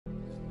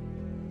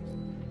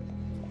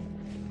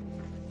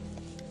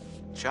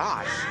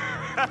Josh.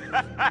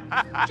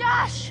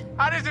 Josh!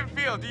 How does it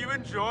feel? Do you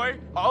enjoy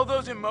all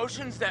those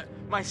emotions that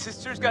my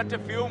sisters got to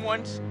feel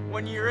once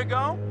 1 year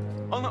ago?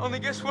 Only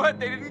guess what?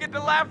 They didn't get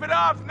to laugh it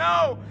off.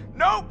 No!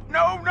 Nope!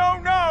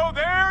 No!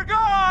 They're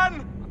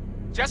gone!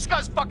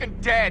 Jessica's fucking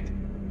dead.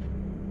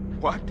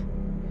 What?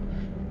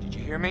 Did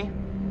you hear me?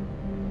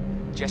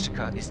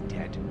 Jessica is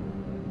dead.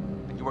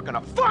 And you were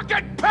gonna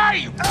fucking pay,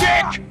 you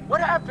dick!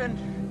 What happened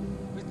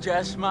with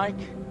Jess,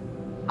 Mike?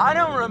 I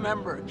don't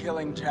remember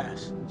killing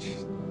Jess.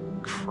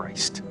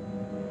 Christ.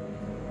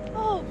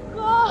 Oh,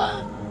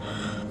 God.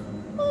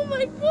 Oh,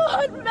 my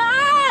God,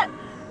 Matt!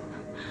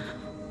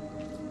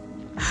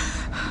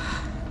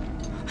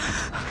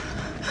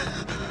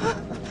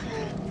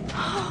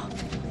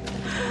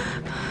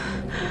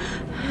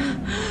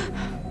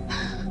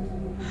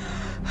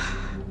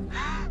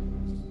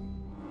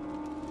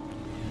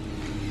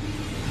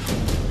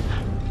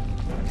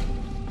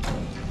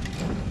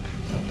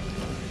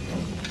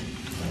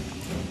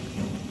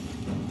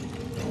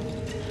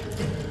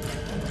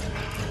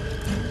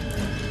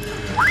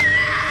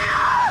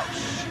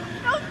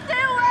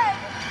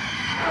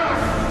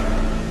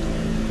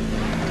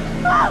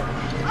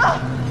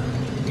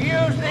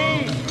 Use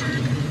these!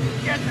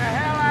 Get the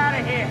hell out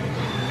of here!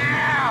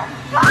 Now!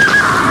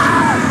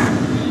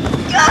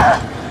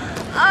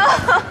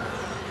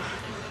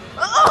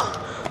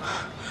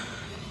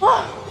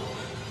 What?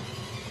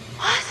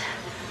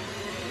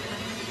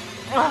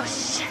 Oh,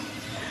 shit.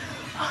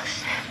 Oh,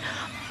 shit.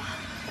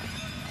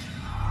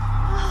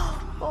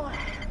 Oh, boy.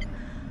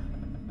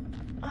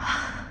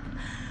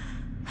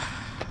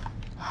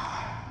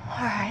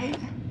 All right.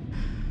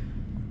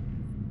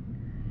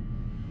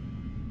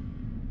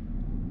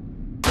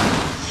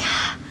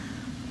 Yeah.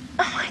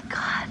 Oh, my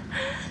God.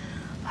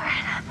 All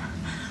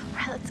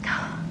right, let's go.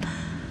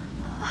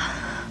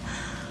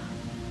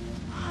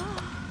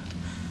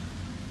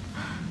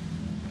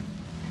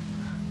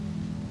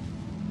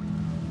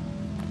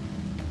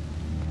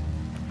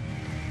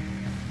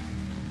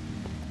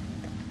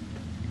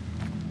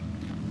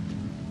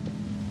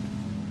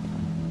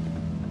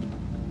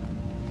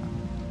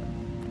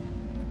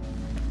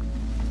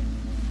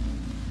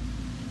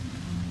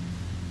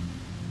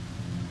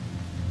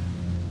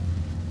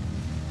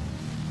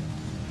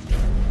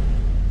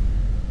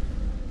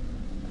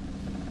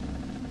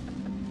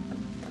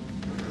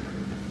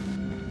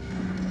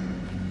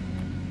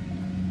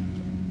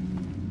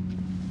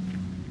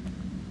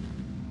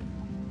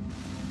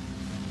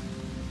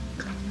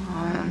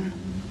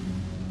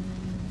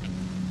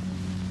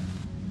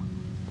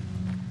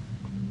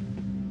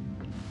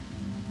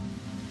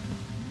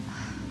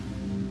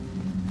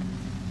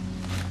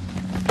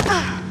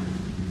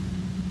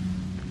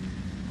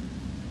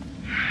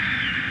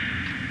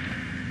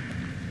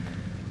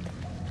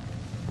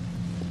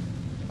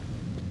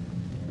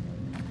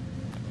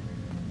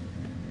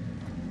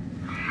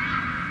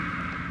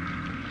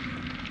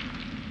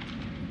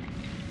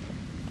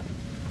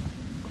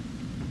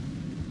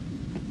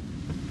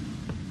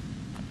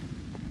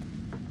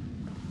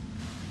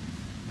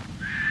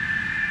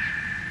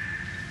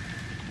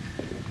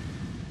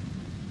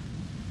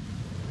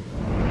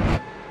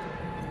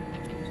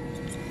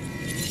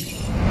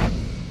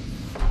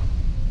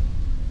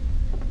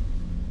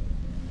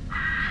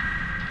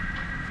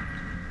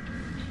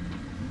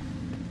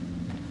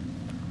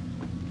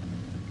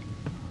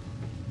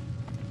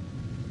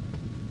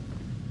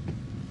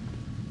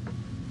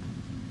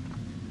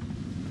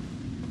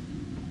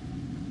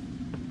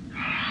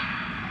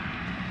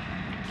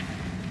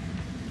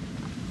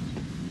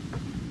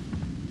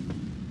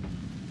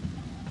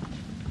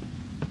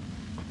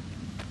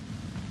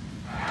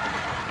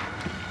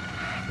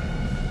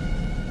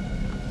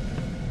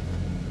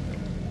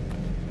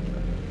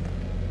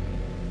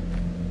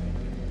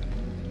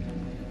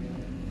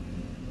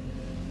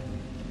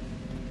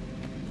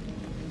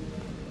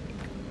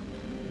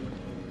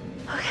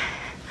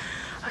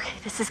 Okay,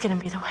 this is gonna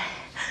be the way.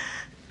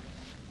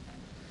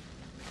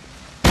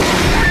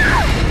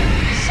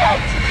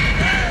 Shit!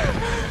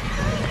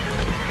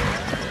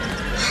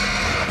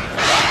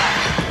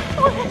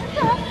 What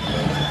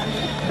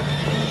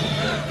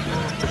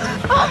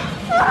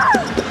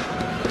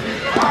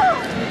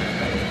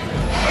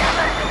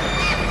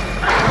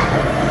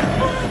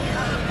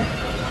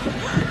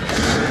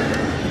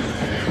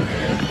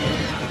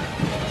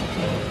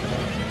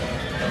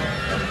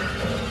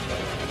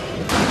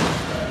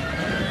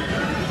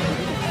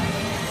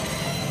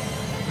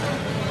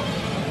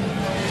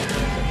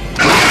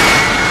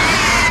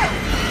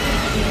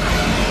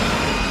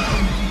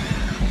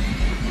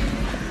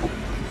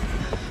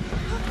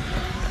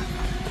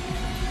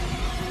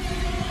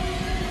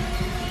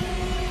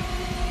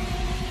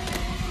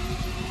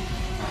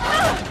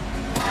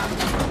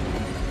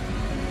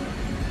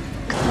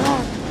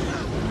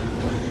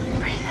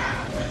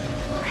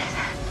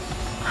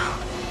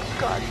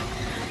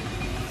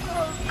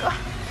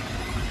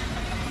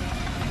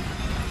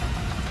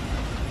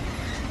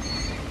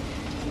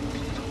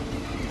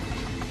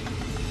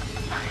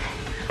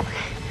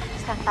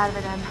is that? Out of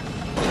it, Em.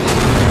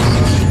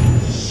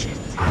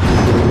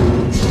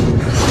 Shit.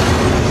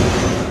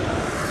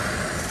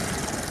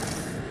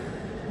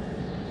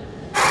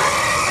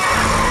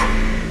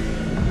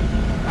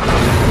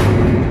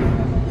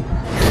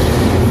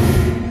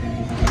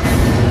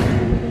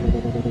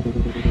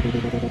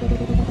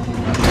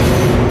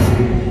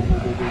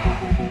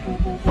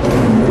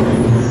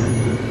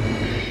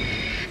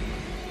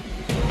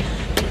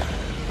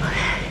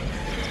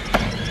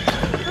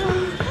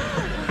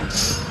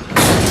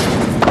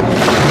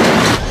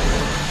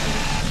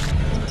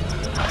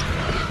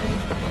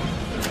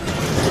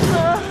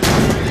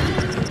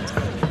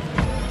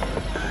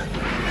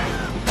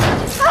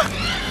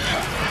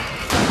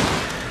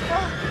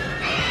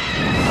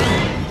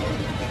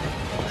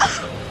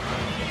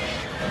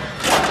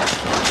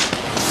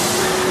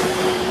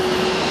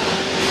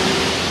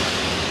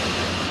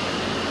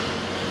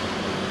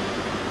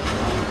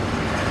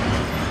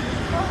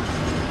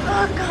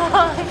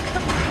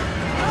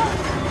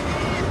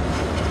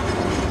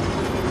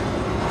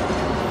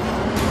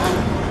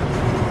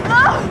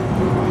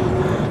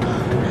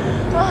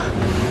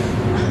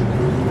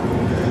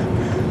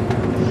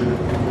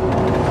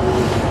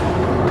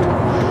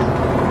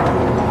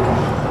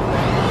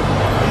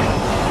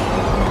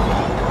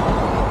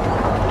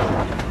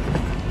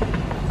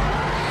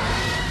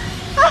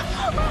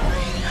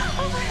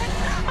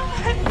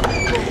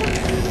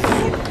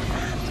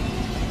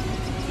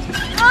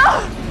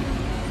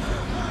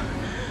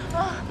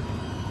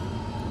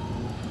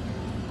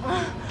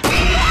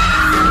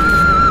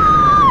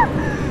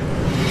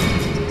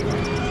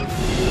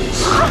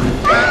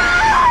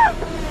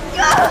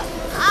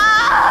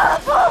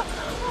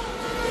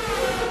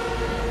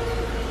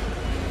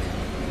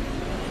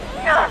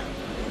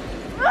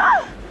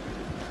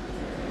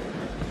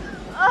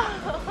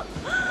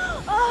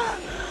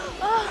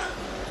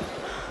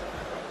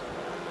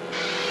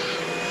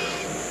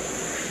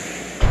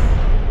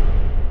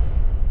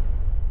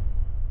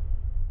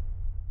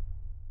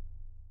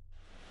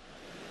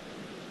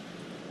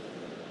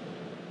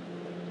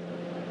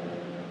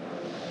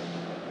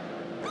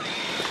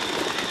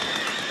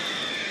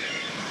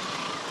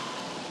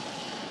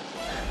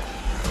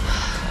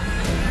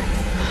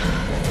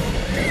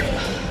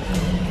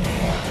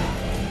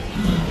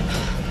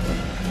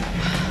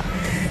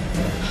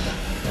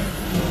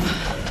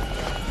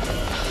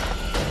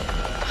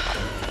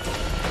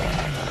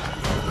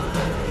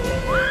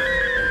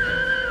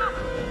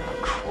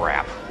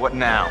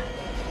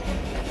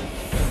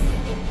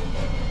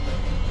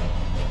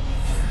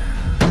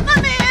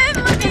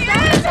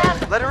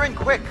 Let her in,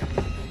 quick.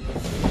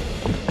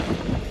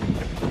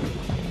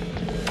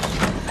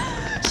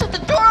 Shut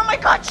the door! Oh my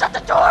God, shut the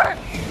door!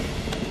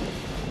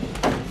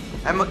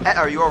 Emma,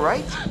 are you all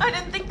right? I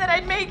didn't think that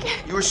I'd make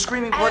it. You were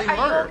screaming bloody Are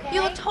you murder. okay?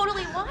 You look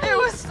totally lying. There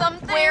was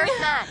something. Where's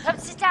Matt? Come,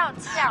 sit down,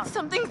 sit down.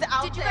 Something's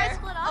out Did you there. guys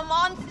split up? A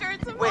monster.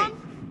 It's a Wait. monster.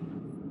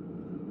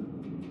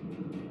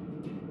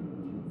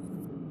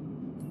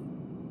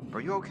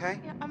 Are you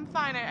okay? Yeah, I'm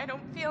fine. I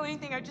don't feel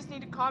anything. I just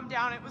need to calm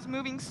down. It was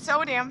moving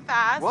so damn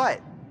fast. What?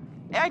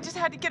 I just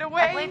had to get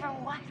away. Away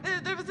from what?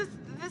 There was this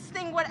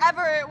thing,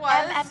 whatever it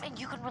was. Em,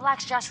 you can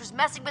relax. Josh was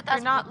messing with us.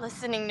 You're not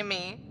listening to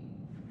me.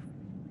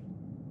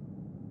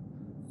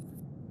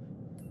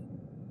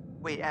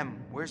 Wait,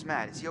 Em, where's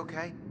Matt? Is he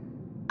okay?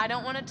 I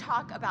don't want to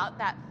talk about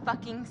that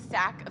fucking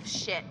sack of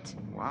shit.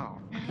 Wow.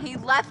 He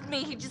left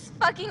me. He just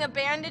fucking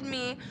abandoned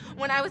me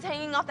when I was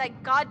hanging off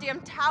that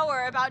goddamn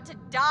tower about to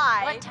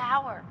die. What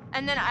tower?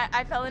 And then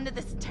I fell into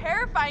this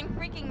terrifying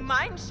freaking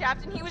mine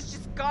shaft and he was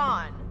just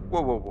gone.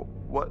 Whoa, whoa, whoa.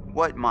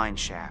 What mine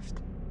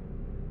shaft?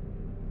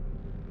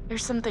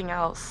 There's something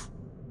else.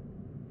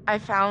 I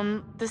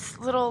found this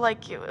little,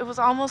 like, it was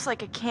almost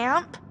like a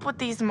camp with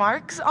these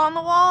marks on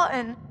the wall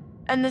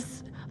and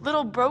this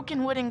little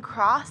broken wooden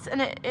cross,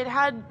 and it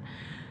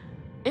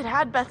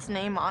had Beth's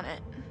name on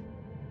it.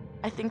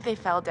 I think they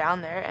fell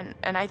down there,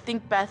 and I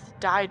think Beth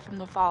died from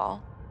the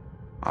fall.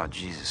 Oh,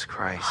 Jesus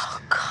Christ.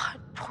 Oh God,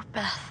 poor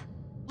Beth.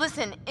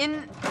 Listen,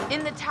 in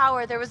the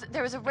tower there was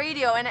a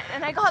radio, and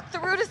I got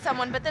through to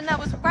someone, but then that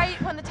was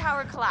right when the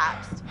tower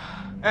collapsed.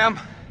 Em,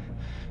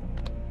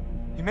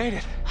 you made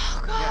it.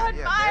 Oh God,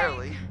 yeah, Mike.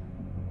 barely.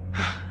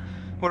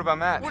 What about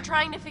Matt? We're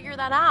trying to figure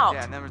that out.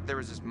 Yeah, and then there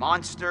was this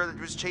monster that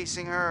was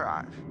chasing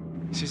her.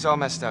 She's all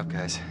messed up,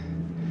 guys.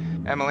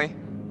 Emily?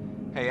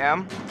 Hey,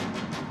 Em?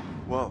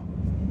 Whoa.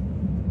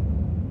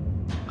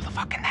 Who the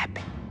fuck can that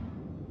be?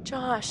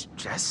 Josh.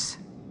 Jess?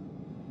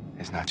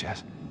 It's not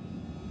Jess.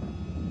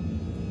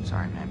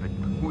 Sorry, man, but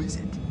who is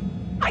it?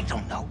 I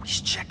don't know. We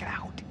should check it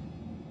out.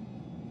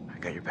 I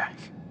got your back.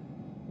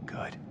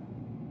 Good.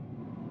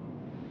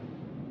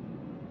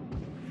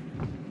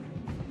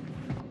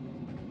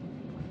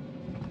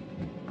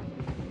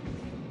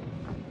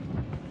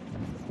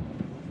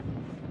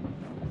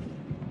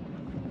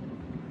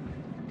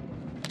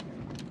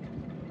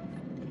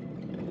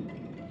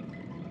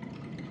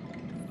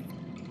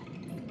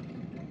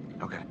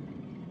 Okay.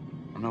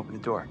 I'm gonna open the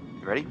door.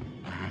 You ready?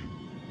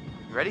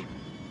 You ready?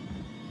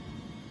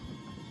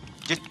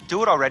 Just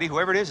do it already.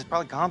 Whoever it is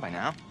probably gone by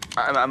now.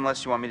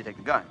 Unless you want me to take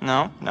the gun.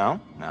 No.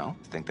 I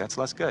think that's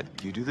less good.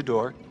 You do the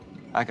door.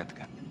 I got the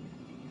gun.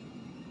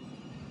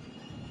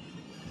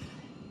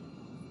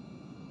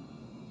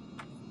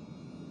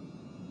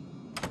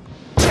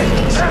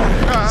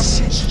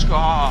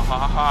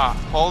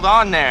 Hold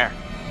on there.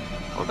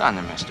 Hold on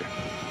there, mister.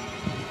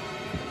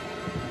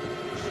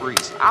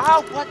 Freeze.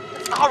 Ow, what?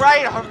 All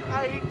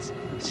right.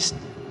 Just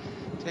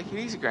take it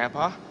easy,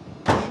 Grandpa.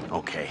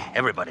 Okay,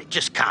 everybody,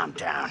 just calm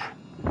down.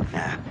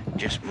 Now,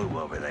 just move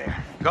over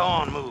there. Go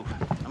on, move.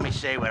 Let me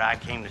say what I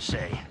came to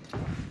say.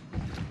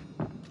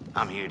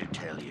 I'm here to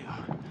tell you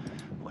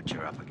what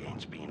you're up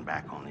against being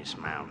back on this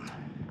mountain.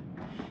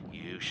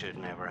 You should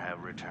never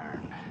have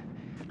returned.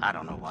 I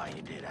don't know why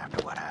you did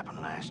after what happened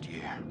last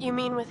year. You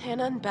mean with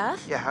Hannah and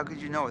Beth? Yeah, how could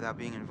you know without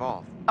being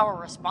involved? Or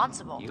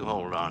responsible? You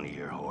hold on to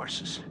your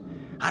horses.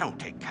 I don't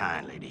take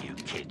kindly to you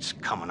kids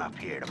coming up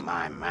here to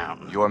my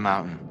mountain. Your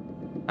mountain.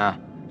 Huh.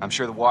 I'm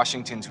sure the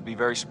Washingtons would be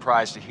very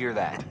surprised to hear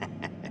that.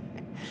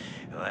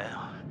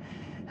 Well,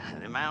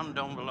 the mountain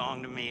don't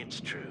belong to me,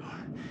 it's true.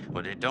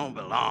 But it don't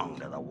belong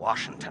to the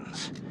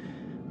Washingtons.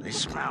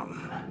 This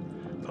mountain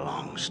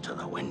belongs to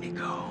the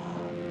Wendigo.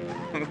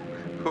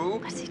 Who?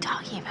 What's he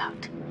talking about?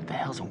 What the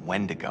hell's a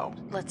Wendigo?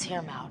 Let's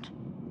hear him out.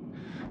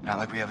 Not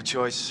like we have a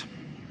choice.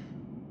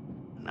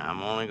 Now,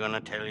 I'm only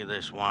gonna tell you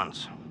this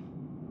once.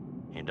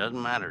 It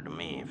doesn't matter to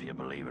me if you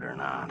believe it or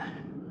not.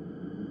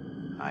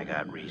 I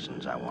got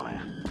reasons I want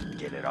to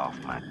get it off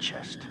my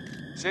chest.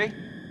 See?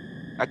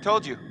 I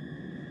told you.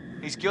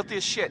 He's guilty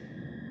as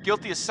shit.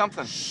 Guilty as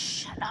something.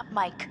 Shut up,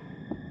 Mike.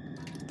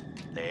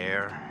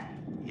 There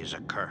is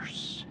a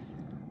curse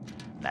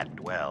that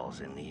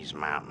dwells in these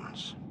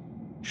mountains.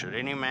 Should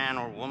any man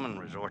or woman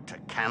resort to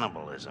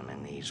cannibalism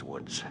in these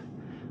woods,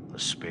 the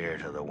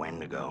spirit of the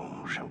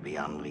Wendigo shall be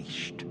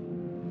unleashed.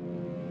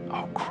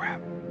 Oh,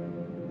 crap.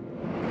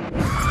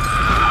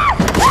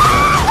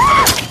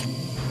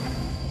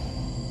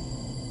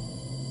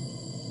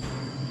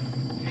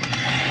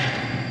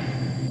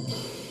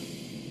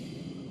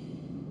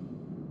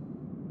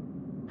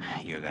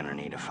 You're gonna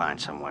need to find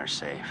somewhere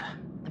safe.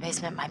 The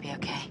basement might be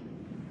okay.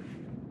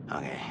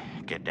 Okay,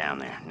 get down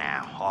there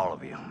now, all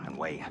of you, and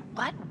wait.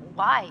 What?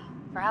 Why?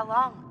 For how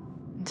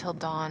long? Until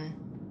dawn.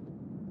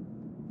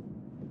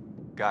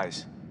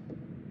 Guys,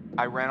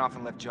 I ran off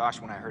and left Josh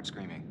when I heard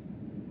screaming.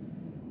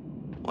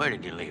 Where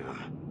did you leave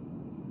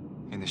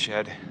him? In the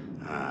shed.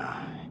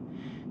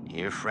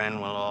 Your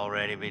friend will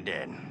already be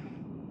dead.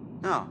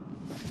 No,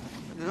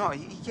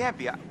 he can't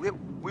be.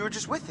 We were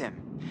just with him.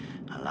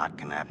 A lot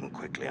can happen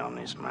quickly on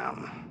this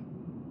mountain.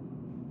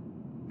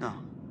 No.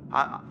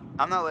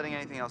 I'm not letting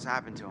anything else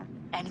happen to him.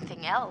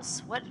 Anything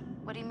else? What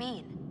do you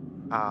mean?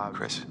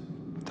 Chris,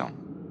 don't.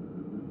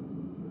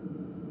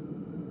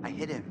 I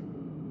hit him.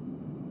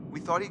 We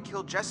thought he'd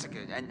killed Jessica,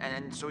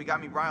 and so he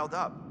got me riled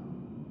up.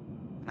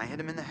 And I hit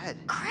him in the head.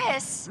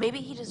 Chris! Maybe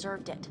he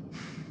deserved it.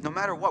 No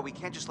matter what, we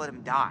can't just let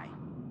him die.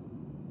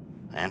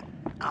 Then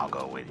I'll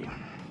go with you.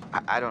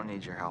 I don't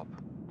need your help.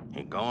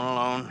 You're going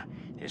alone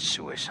is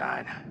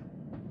suicide.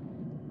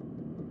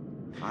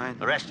 Fine.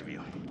 The rest of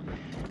you,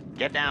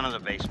 get down to the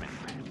basement.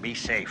 Be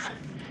safe.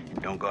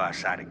 And don't go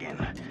outside again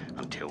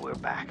until we're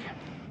back.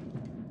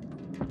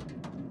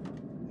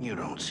 You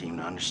don't seem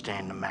to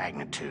understand the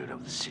magnitude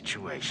of the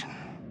situation.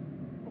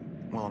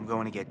 Well, I'm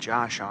going to get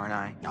Josh, aren't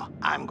I? No,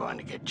 I'm going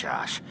to get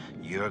Josh.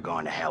 You're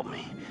going to help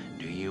me.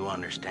 Do you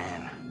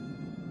understand?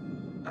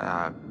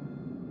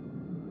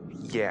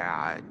 Yeah,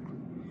 I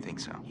think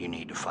so. You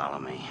need to follow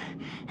me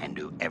and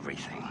do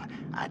everything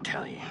I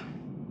tell you.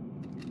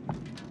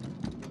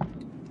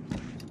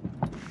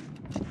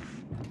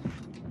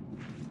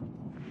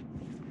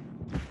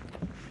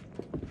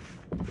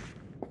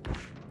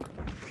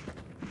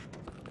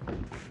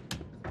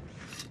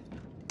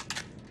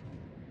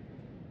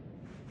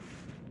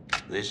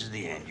 This is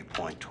the end. You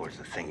point towards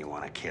the thing you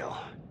want to kill.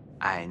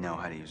 I know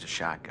how to use a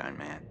shotgun,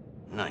 man.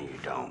 No, you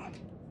don't.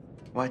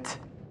 What?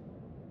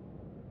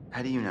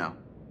 How do you know?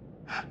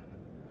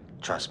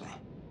 Trust me,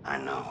 I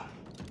know.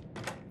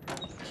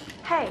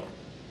 Hey,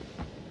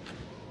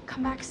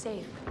 come back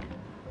safe.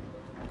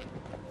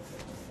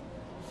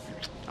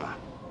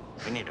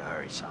 We need to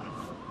hurry, son.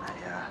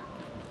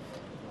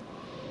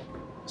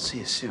 See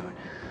you soon.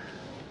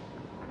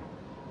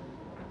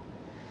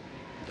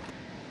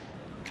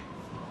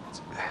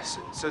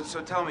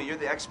 So tell me, you're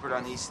the expert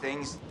on these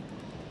things.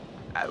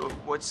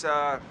 What's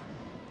the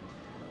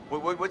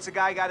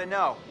guy got to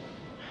know?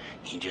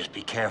 You just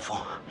be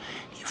careful.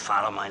 You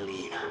follow my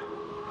lead.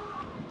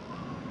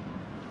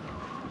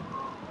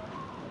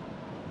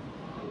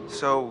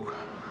 So,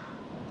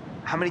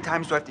 how many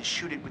times do I have to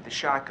shoot it with the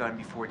shotgun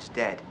before it's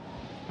dead?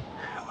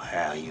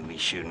 Well, you'll be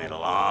shooting it a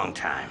long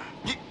time.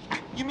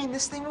 You mean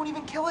this thing won't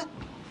even kill it?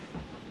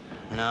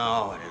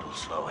 No, it'll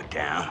slow it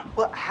down.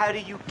 Well, how do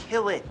you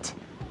kill it?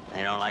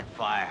 They don't like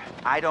fire.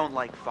 I don't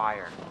like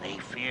fire. They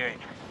fear it,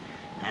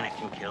 and it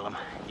can kill them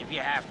if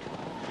you have to.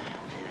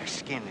 See, their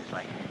skin is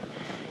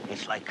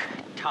it's like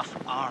tough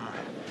armor,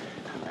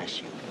 unless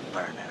you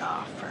burn it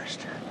off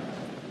first.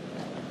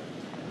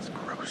 It's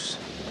gross.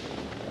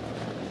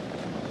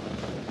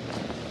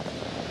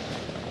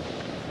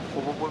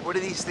 Well, what are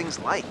these things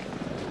like?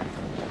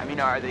 I mean,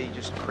 are they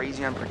just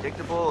crazy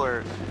unpredictable,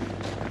 or...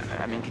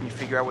 I mean, can you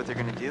figure out what they're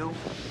gonna do?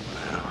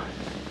 Well,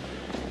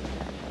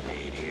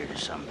 they adhere to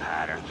some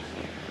patterns,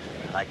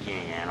 like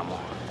any animal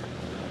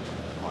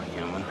or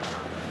human.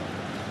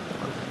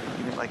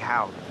 You mean, like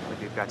how? Like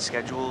they've got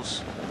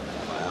schedules?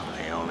 Well,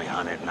 they only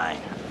hunt at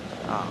night.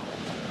 Oh.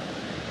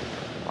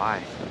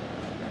 Why?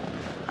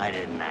 I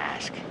didn't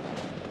ask.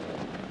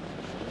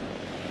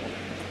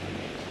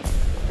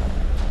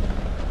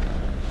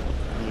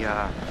 Any,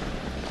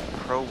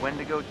 pro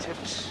Wendigo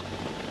tips?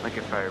 Like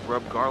if I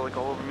rub garlic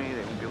all over me,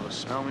 they won't be able to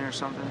smell me or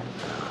something?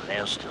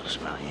 They'll still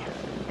smell you.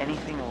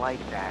 Anything like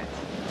that?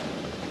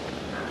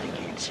 They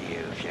can't see you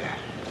if you're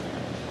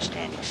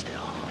standing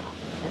still.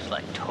 It's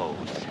like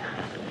toads.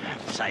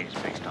 Sight is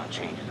based on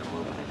changes of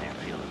movement in their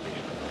field of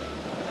vision.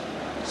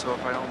 So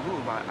if I don't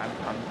move,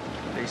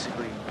 I'm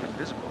basically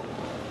invisible.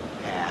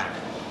 Yeah.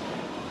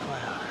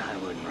 Well, I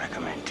wouldn't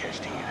recommend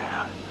testing it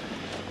out.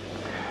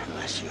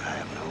 Unless you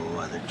have no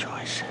other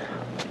choice.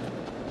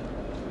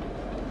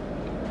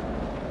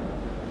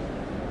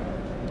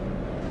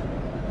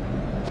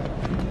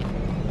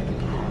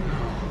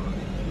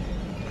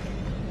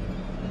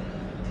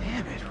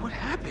 Damn it, what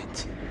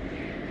happened?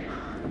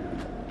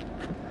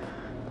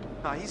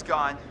 No, he's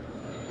gone.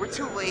 We're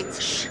too late.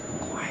 Shh,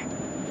 quiet.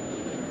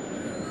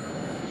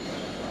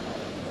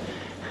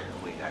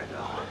 We gotta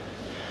go.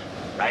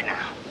 Right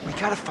now. We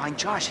gotta find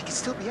Josh. He could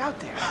still be out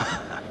there.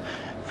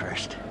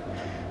 First,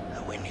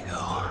 the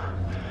Wendigo.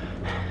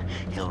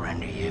 He'll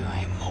render you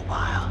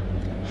immobile.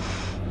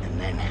 And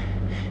then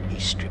he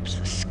strips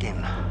the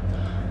skin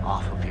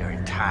off of your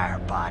entire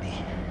body,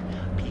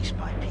 piece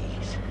by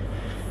piece.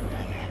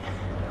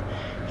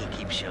 And he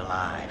keeps you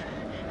alive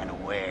and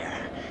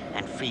aware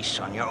and feasts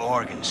on your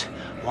organs,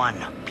 one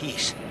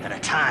piece at a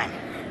time.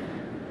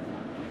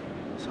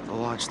 So the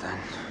lodge then.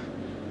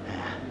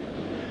 Yeah.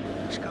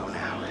 Let's go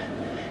now.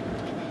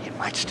 It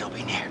might still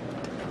be near.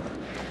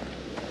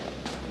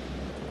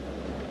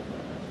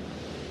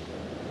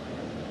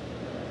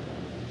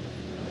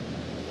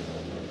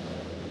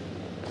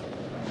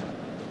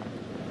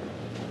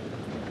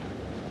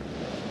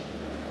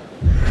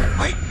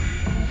 Wait!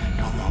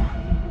 Don't move.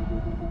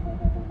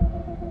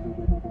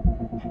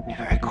 Be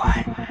very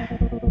quiet.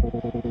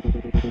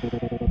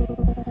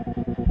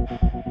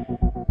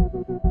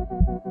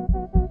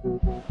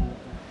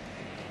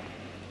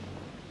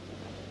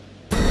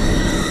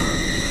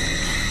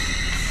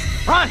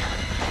 Run!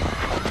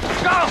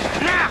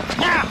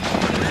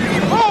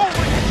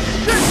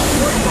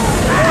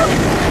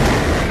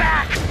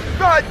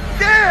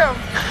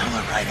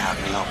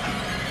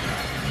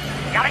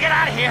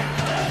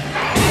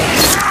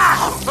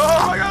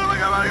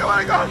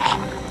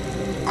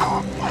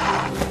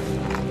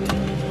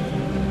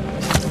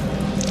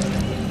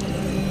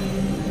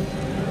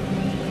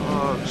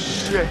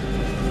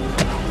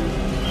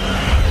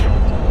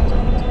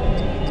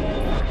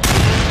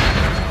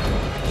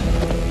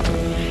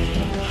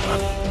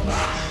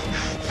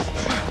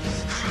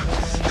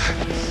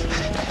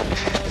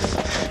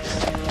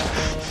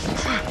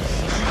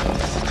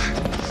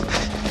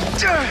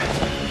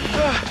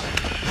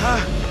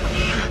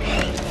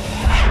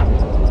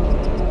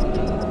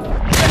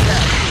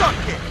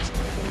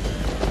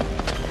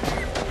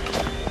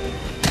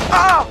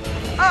 Oh!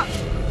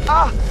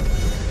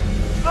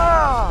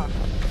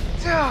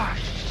 Oh,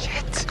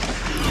 shit!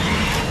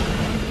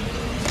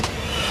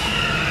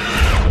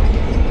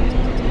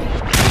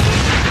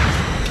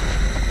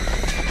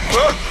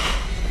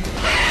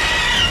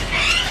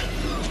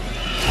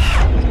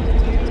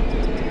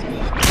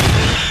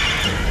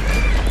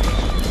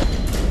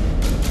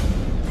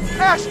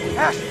 Ash!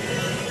 Ash!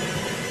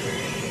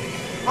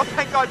 Oh,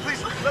 thank God,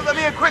 please, let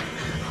me in quick!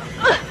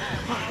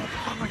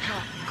 Oh my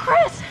God.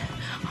 Chris!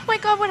 Oh my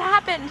God, what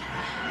happened?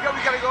 Yeah,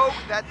 we gotta go.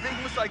 That thing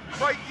was like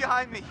right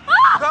behind me.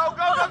 Ah!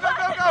 Go!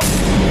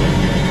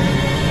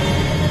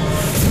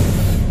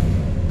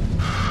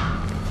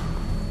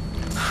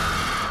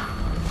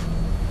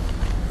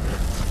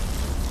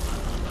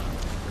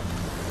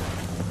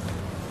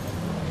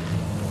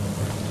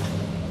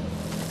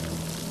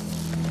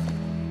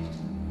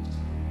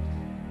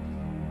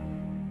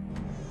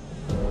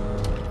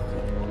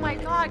 Oh my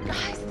God,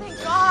 guys,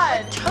 thank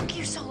God! What took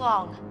you so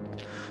long?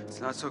 It's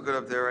not so good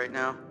up there right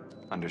now.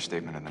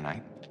 Understatement of the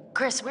night.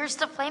 Chris, where's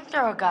the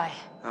flamethrower guy?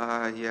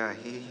 Yeah,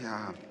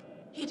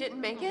 He didn't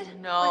make it?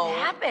 No. What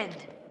happened?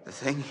 the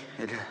thing,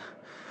 it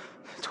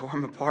tore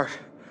him apart.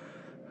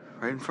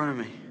 Right in front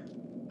of me.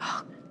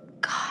 Oh,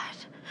 God.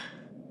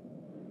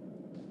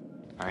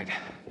 All right.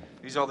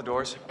 These all the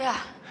doors? Yeah.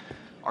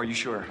 Are you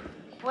sure?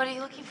 What are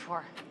you looking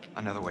for?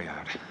 Another way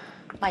out.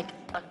 Mike,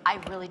 look, I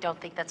really don't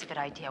think that's a good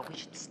idea. We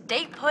should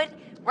stay put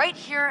right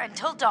here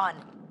until dawn.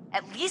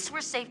 At least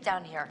we're safe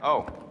down here.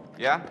 Oh,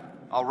 yeah?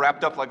 All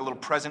wrapped up like a little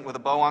present with a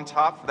bow on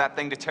top for that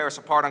thing to tear us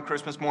apart on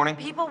Christmas morning?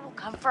 People will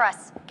come for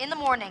us in the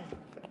morning.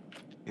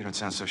 You don't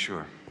sound so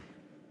sure.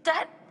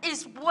 That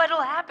is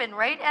what'll happen,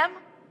 right, Em?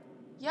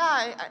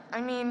 Yeah,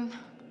 I mean,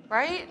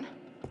 right?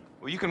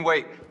 Well, you can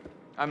wait.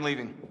 I'm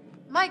leaving.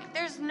 Mike,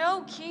 there's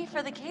no key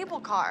for the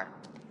cable car.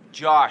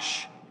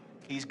 Josh.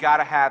 He's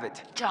gotta have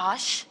it.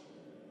 Josh?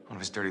 One of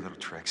his dirty little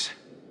tricks.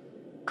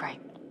 Great.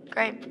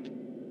 Great.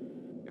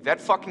 If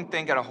that fucking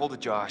thing got a hold of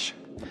Josh,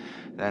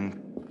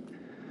 then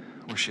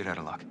we're shit out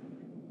of luck.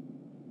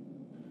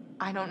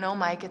 I don't know,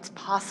 Mike. It's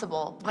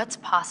possible. What's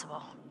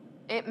possible?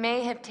 It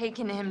may have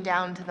taken him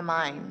down to the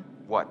mine.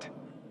 What?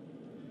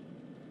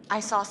 I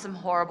saw some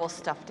horrible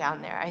stuff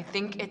down there. I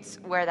think it's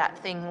where that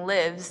thing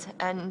lives,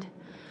 and...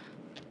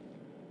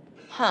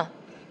 Huh.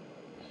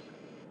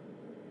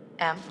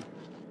 Em?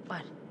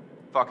 What?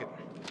 Fuck it.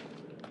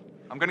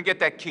 I'm gonna get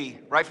that key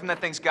right from that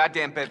thing's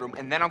goddamn bedroom,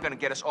 and then I'm gonna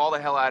get us all the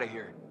hell out of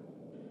here.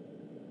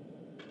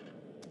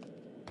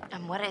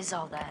 And what is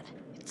all that?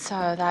 It's,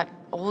 that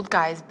old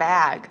guy's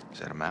bag. Is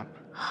that a map?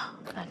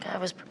 That guy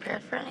was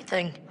prepared for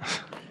anything.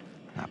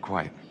 Not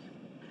quite.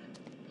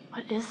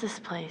 What is this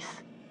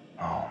place?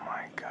 Oh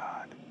my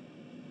God.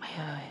 Wait,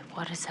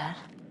 what is that?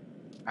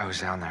 I was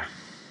down there.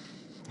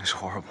 It was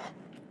horrible.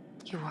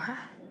 You were?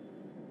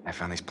 I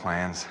found these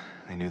plans.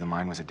 They knew the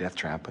mine was a death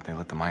trap, but they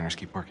let the miners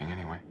keep working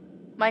anyway.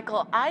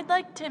 Michael, I'd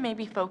like to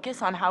maybe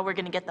focus on how we're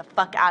gonna get the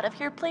fuck out of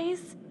here,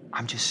 please.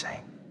 I'm just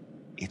saying,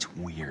 it's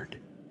weird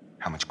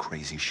how much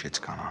crazy shit's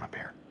gone on up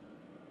here.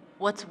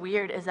 What's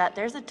weird is that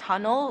there's a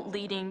tunnel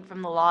leading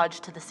from the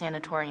lodge to the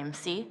sanatorium,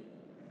 see?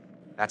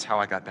 That's how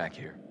I got back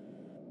here.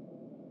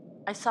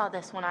 I saw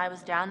this when I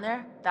was down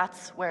there.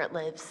 That's where it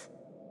lives.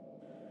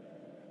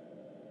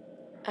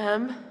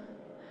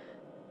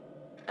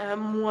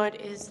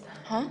 What is that?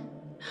 Huh?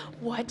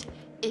 What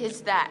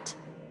is that?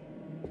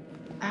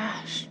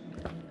 Ash.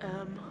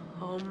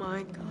 Oh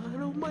my God,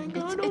 oh my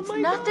God, It's oh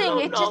my nothing.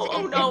 God. It just-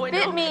 it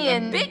bit me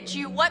and- Bit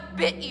you? What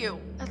bit you?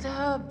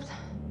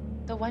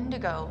 The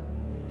Wendigo.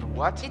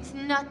 What? It's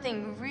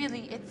nothing,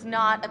 really. It's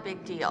not a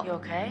big deal. You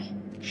okay?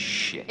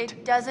 Shit.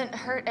 It doesn't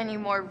hurt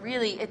anymore,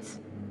 really.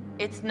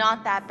 It's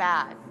not that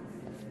bad.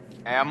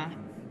 Em,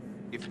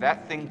 if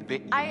that thing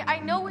bit you... I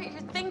know what you're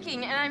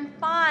thinking, and I'm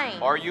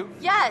fine. Are you?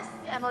 Yes.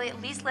 Emily,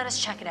 at least let us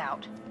check it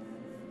out.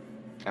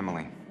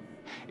 Emily,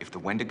 if the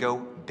Wendigo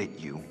bit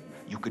you,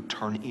 you could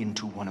turn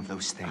into one of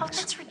those things. Oh,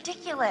 that's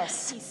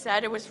ridiculous. He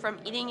said it was from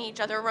eating each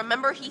other.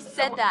 Remember, he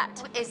said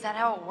that. Is that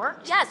how it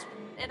worked? Yes,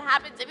 it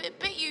happens. If it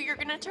bit you, you're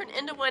gonna turn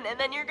into one, and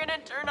then you're gonna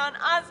turn on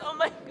us. Oh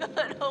my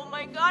God, oh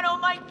my God, oh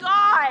my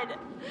God!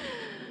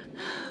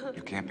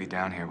 You can't be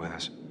down here with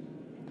us.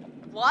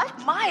 What?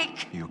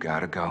 Mike! You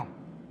gotta go.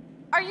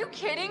 Are you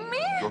kidding me?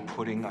 You're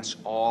putting us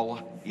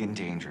all in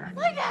danger.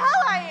 Like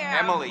hell I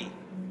am. Emily,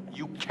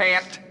 you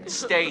can't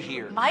stay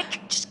here.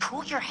 Mike, just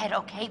cool your head,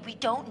 okay? We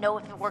don't know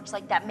if it works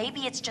like that.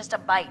 Maybe it's just a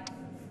bite.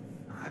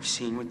 I've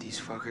seen what these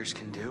fuckers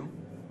can do,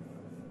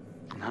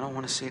 and I don't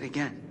want to see it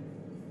again.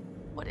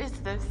 What is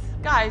this?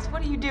 Guys,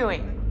 what are you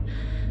doing?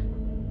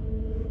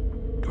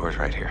 Door's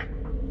right here.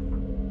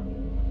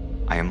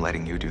 I am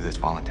letting you do this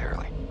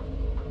voluntarily.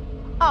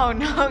 Oh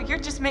no, you're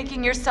just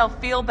making yourself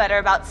feel better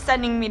about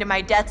sending me to my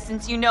death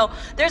since you know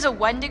there's a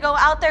Wendigo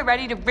out there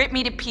ready to rip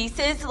me to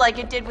pieces like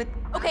it did with...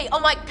 Okay, oh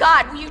my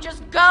God, will you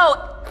just go?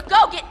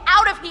 Go, get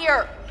out of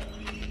here!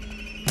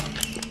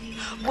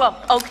 Whoa,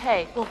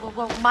 okay.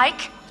 Whoa,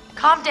 Mike,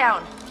 calm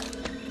down.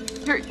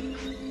 You're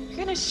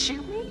gonna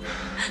shoot me?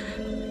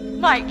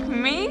 Mike,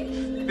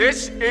 me?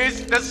 This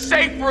is the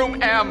safe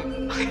room,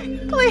 Em.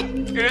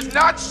 Please. It is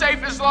not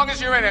safe as long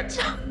as you're in it.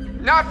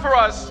 Not for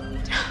us.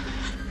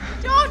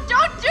 Don't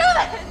do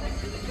that.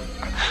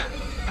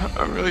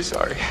 I'm really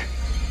sorry.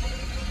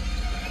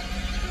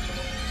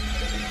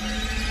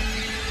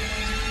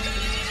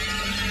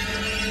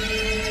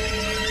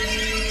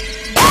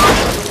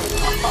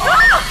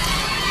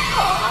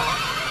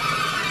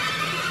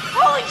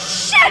 Holy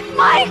shit,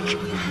 Mike!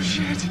 Oh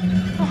shit.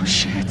 Oh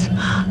shit.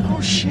 Oh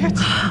shit.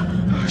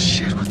 Oh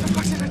shit. What the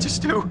fuck did I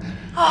just do?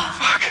 Oh,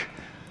 Fuck.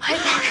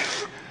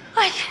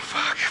 Mike.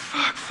 Fuck.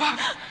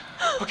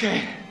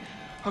 Okay.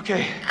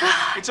 Okay.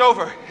 God. It's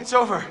over. It's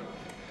over.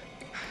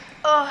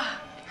 Oh.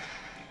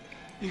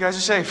 You guys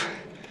are safe.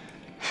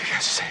 You guys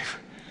are safe.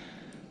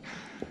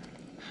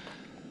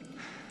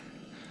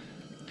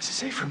 It's a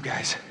safe room,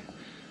 guys.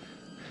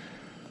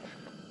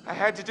 I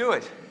had to do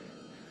it.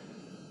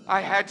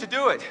 I had to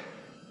do it.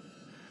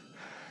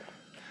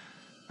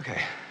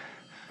 Okay.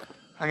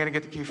 I'm gonna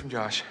get the key from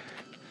Josh.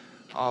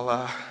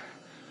 I'll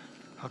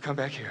come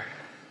back here.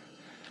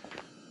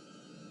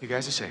 You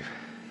guys are safe.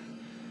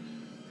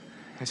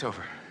 It's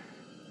over.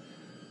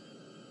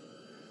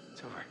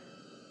 It's over.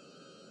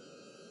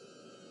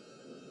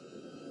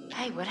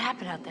 Hey, what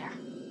happened out there?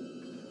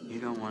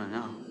 You don't want to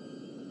know.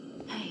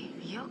 Hey,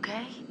 are you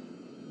okay?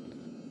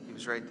 He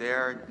was right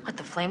there. What,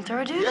 the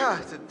flamethrower dude? Yeah,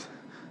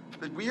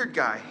 the weird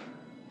guy.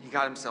 He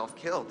got himself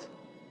killed.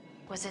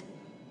 Was it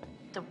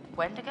the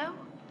Wendigo?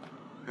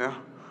 Yeah.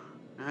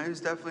 He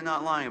was definitely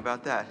not lying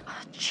about that.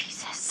 Oh,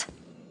 Jesus.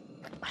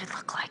 What did it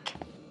look like?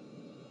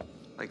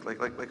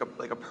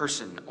 Like a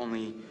person,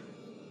 only,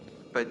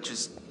 but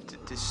just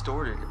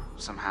distorted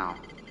somehow.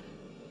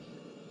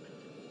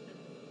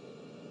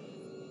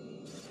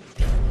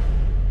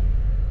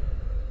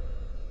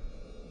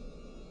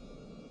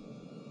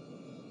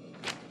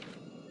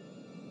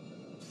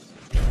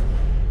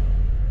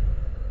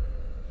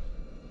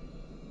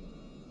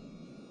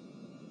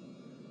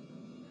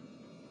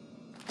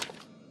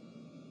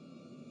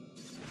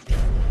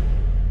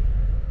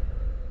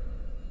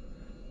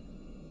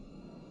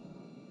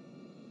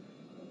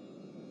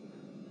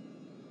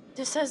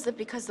 This says that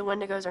because the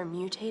Wendigos are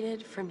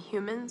mutated from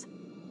humans,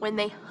 when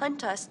they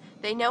hunt us,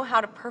 they know how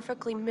to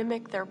perfectly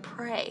mimic their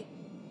prey.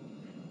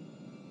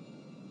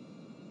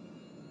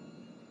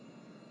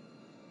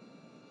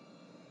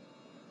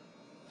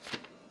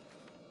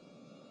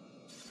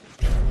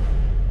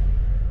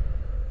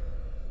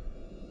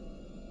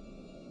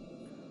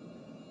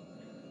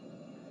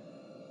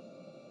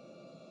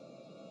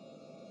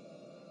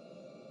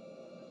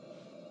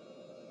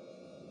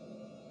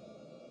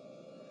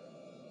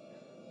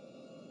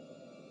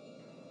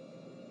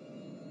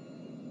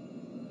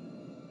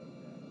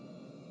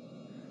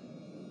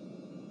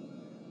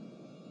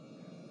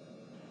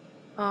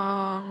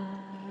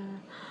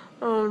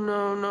 Oh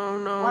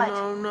no, What?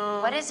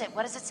 no. What is it?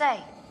 What does it say?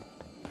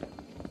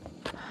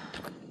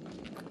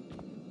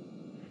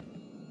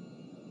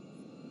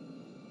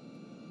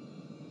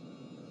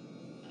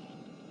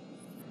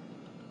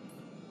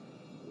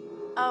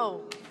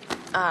 Oh,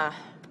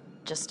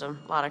 just a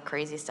lot of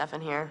crazy stuff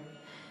in here.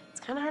 It's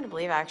kind of hard to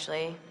believe,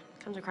 actually.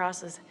 Comes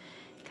across as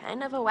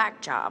kind of a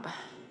whack job.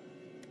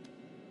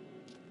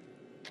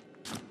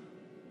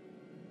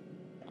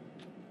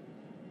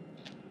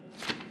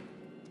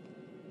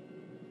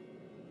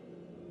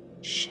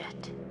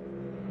 Shit.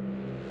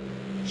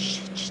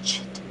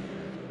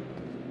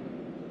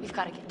 We've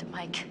got to get to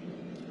Mike.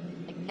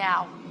 Like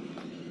now.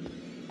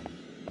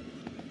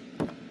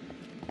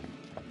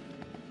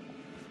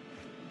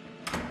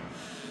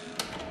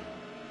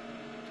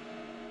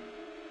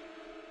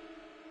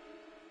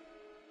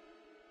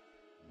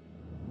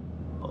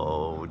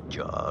 Oh,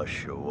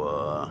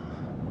 Joshua,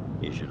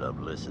 you should have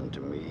listened to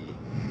me.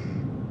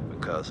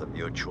 Because of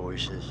your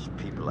choices,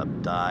 people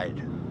have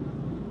died.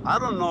 I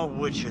don't know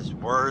which is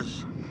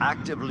worse,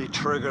 actively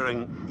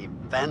triggering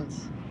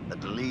events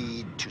that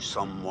lead to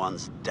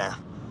someone's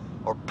death,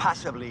 or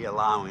passively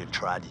allowing a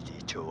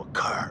tragedy to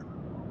occur.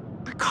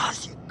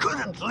 Because you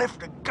couldn't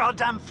lift a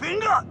goddamn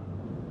finger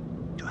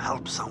to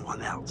help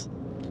someone else.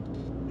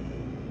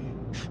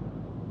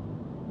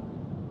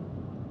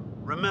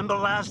 Remember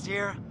last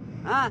year,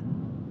 huh?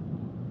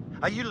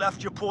 How you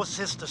left your poor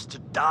sisters to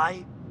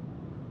die?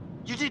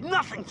 You did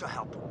nothing to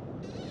help them.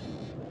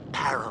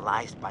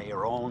 Paralyzed by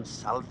your own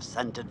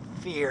self-centered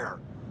fear,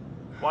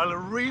 while a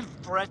real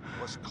threat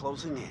was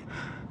closing in.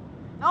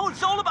 Now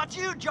it's all about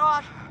you,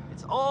 Josh.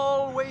 It's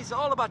always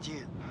all about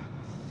you.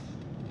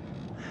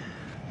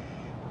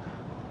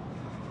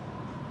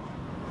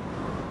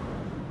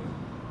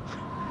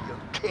 Your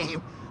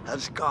game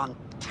has gone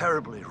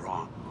terribly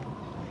wrong.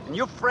 And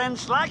your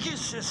friends, like your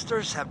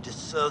sisters, have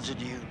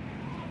deserted you.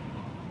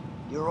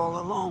 You're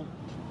all alone.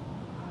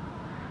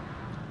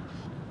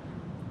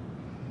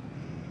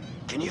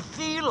 Can you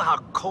feel how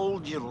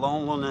cold your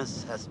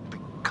loneliness has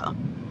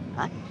become,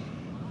 huh?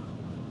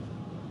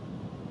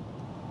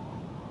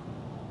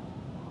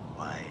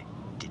 Why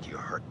did you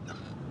hurt them?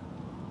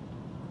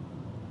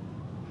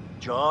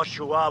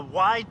 Joshua,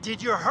 why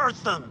did you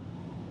hurt them?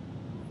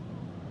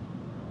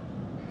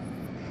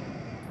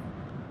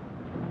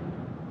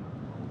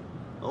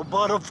 Oh,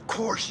 but of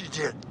course you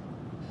did.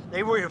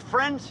 They were your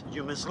friends,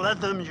 you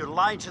misled them, you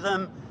lied to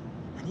them,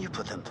 and you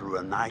put them through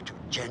a night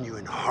of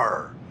genuine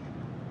horror.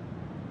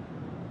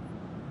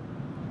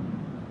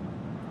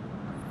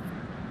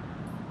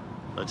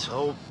 Let's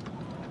hope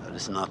that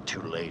it's not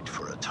too late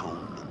for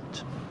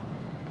atonement.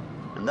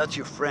 And that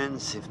your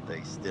friends, if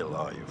they still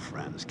are your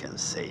friends, can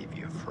save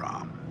you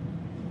from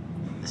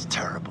this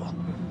terrible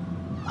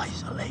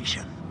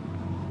isolation.